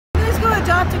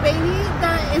adopt a baby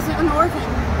that is an orphan.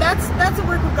 That's a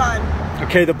work of God.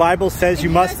 Okay, the Bible says you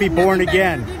must be born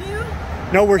again.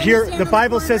 No, we're here. The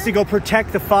Bible says to go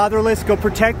protect the fatherless, go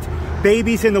protect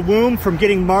babies in the womb from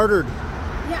getting martyred.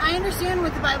 Yeah, I understand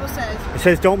what the Bible says. It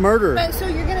says don't murder. But so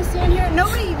you're going to stand here?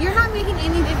 You're not making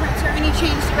any difference or any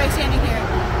change by standing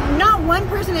here. Not one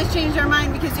person has changed our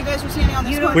mind because you guys are standing on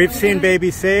this corner. We've seen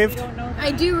babies saved.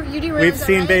 I do. You do realize We've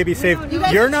seen babies saved.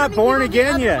 You're not born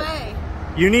again yet.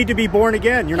 You need to be born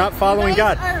again. You're not following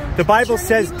God. The Bible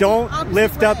says don't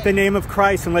lift up the name of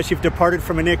Christ unless you've departed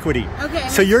from iniquity. Okay.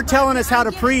 So you're telling us how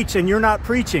to preach and you're not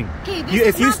preaching.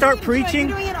 If you start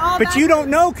preaching, but you don't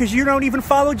know because you don't even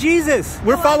follow Jesus.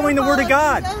 We're following the Word of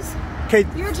God. Okay.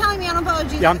 You're telling me I don't follow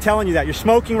Jesus. Yeah, I'm telling you that. You're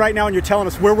smoking right now and you're telling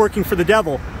us we're working for the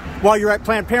devil while you're at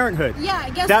Planned Parenthood. Yeah,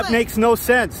 guess that what? makes no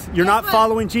sense. You're not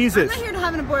following Jesus. I'm not here to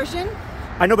have an abortion.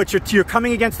 I know, but you're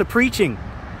coming against the preaching.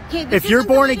 Okay, if you're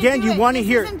born again, you want to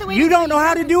hear. You don't know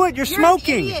how to do it. You're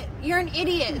smoking. You're an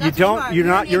idiot. You don't.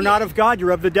 You're not of God.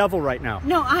 You're of the devil right now.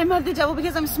 No, I'm of the devil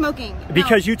because I'm smoking.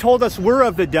 Because you told us we're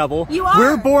of the devil. You are.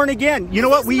 We're born again. You know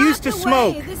what? We used to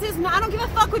smoke. This is not. I don't give a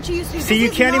fuck what you used to do. See,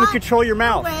 you can't even control your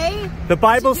mouth. The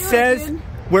Bible says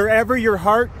wherever your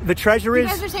heart, the treasure is.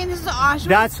 You guys are saying this is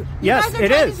Auschwitz. Yes,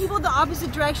 it is. People the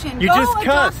opposite direction. You just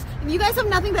cussed. You guys have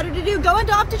nothing better to do. Go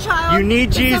adopt a child. You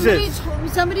need Jesus.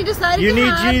 Somebody decided you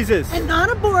need Jesus and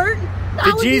not abort.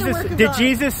 Did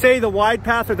Jesus say the wide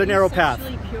path or the narrow path?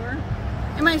 Pure?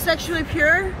 Am I sexually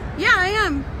pure? Yeah, I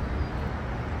am.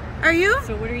 Are you?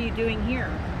 So what are you doing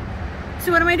here?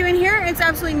 So what am I doing here? It's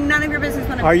absolutely none of your business.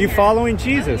 Are you following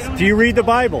Jesus? Do you read the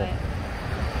Bible?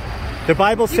 The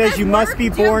Bible says you must be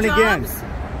born again.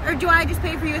 Or do I just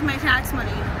pay for you with my tax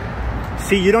money?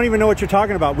 See, you don't even know what you're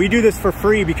talking about. We do this for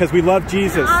free because we love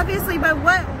Jesus. Obviously, but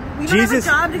what? Jesus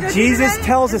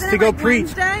tells us to go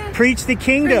preach. Preach the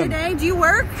kingdom. Do you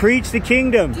work? Preach the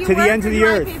kingdom to the ends of the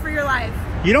earth. Do I pay for your life?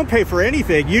 You don't pay for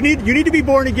anything. You need to be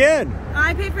born again.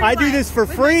 I pay for your life. I do this for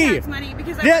free.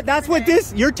 Yeah, that's what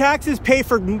your taxes pay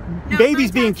for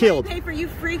babies being killed. Pay for you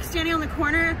freaks standing on the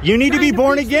corner. You need to be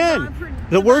born again.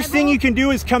 The worst thing you can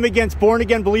do is come against born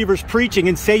again believers preaching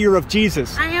and say you're of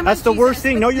Jesus. That's the worst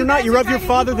thing. No, you're not. You're of your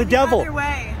father, the devil.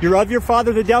 You're of your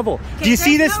father, the devil. Do you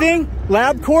see this thing?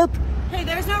 LabCorp? Hey,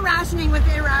 there's no rationing with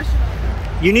the irrational.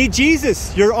 You need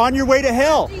Jesus. You're on your way to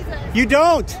hell. You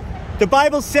don't. The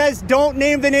Bible says don't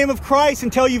name the name of Christ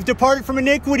until you've departed from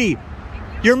iniquity.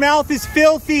 Your mouth is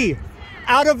filthy.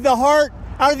 Out of the heart,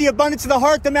 out of the abundance of the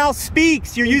heart, the mouth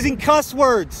speaks. You're using cuss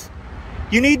words.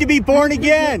 You need to be born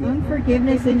again.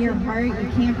 Unforgiveness in your heart, you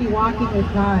can't be walking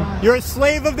with God. You're a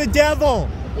slave of the devil.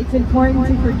 It's important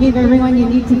to forgive everyone you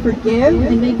need to forgive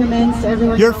and make amends to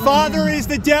everyone. Your father is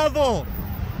the devil.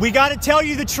 We got to tell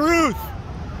you the truth.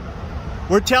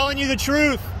 We're telling you the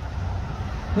truth.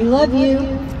 We love you.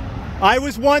 I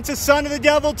was once a son of the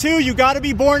devil too. You got to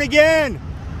be born again.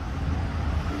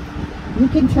 You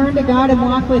can turn to God and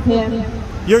walk with Him.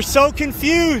 You're so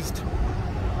confused.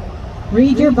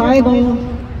 Read your Bible.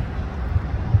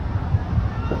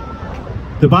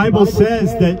 The Bible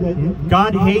says that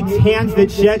God hates hands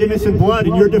that shed innocent blood,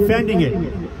 and you're defending it.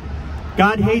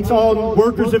 God hates all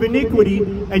workers of iniquity,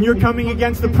 and you're coming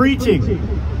against the preaching.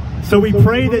 So we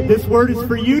pray that this word is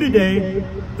for you today,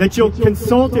 that you'll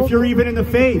consult if you're even in the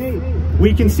faith.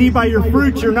 We can see by your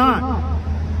fruits you're not.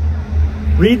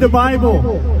 Read the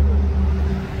Bible.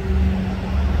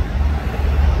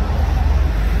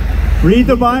 Read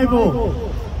the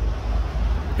Bible.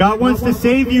 God wants to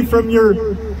save you from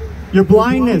your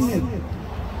blindness.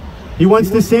 He wants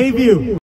to save you.